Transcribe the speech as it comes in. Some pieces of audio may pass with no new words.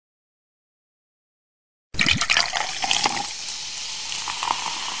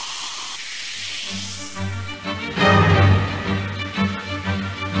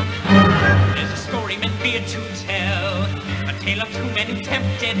here to tell a tale of two men who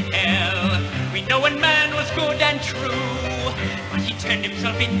tempted hell. We know one man was good and true, but he turned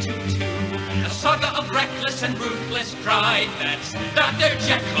himself into two. A saga of reckless and ruthless pride. That's Dr.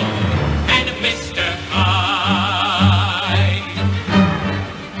 Jekyll and Mr. Hyde.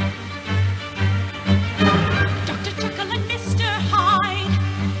 Dr. Jekyll and Mr. Hyde.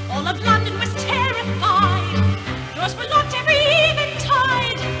 All of London was terrified. Doors were locked every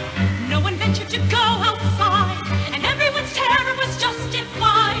eventide. No one ventured to go outside, and everyone's terror was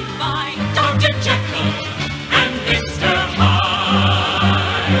justified by Dr. Jekyll And Mr.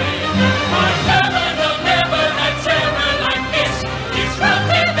 Hyde. For heaven will never have terror like this.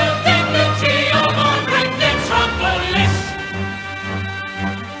 Disrupted the dignity of our great metropolis.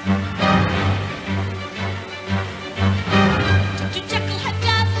 Dr. Jekyll had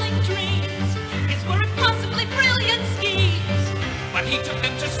dazzling dreams. His were impossibly brilliant schemes. But he took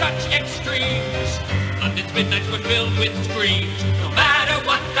them to such extremes. London's midnights were filled with screams. No matter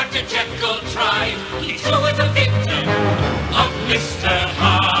what Dr. Jekyll tried, he too was a victim of Mr.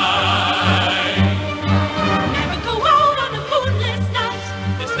 Hyde. Never go out on a moonless night.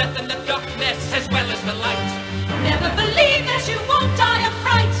 There's death in the darkness as well as the light. Never believe that you won't die of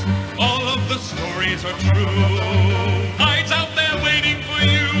fright. All of the stories are true. Hyde's out there waiting for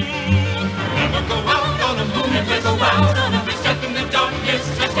you. Never go out on a moon and never go out on a There's death in the darkness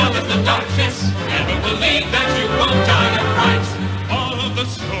as well as the darkness. Never believe that you won't die of fright. All of the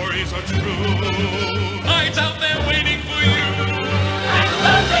stories are true. Hyde's out there waiting for you. And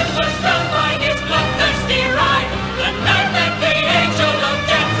London was stung by his bloodthirsty ride. The night that the angel of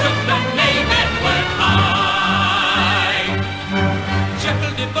death took the name Edward Hyde.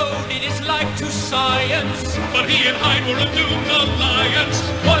 Jekyll devoted his life to science, But he and Hyde were a doomed alliance.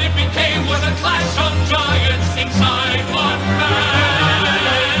 what it became was a clash of giants inside one man.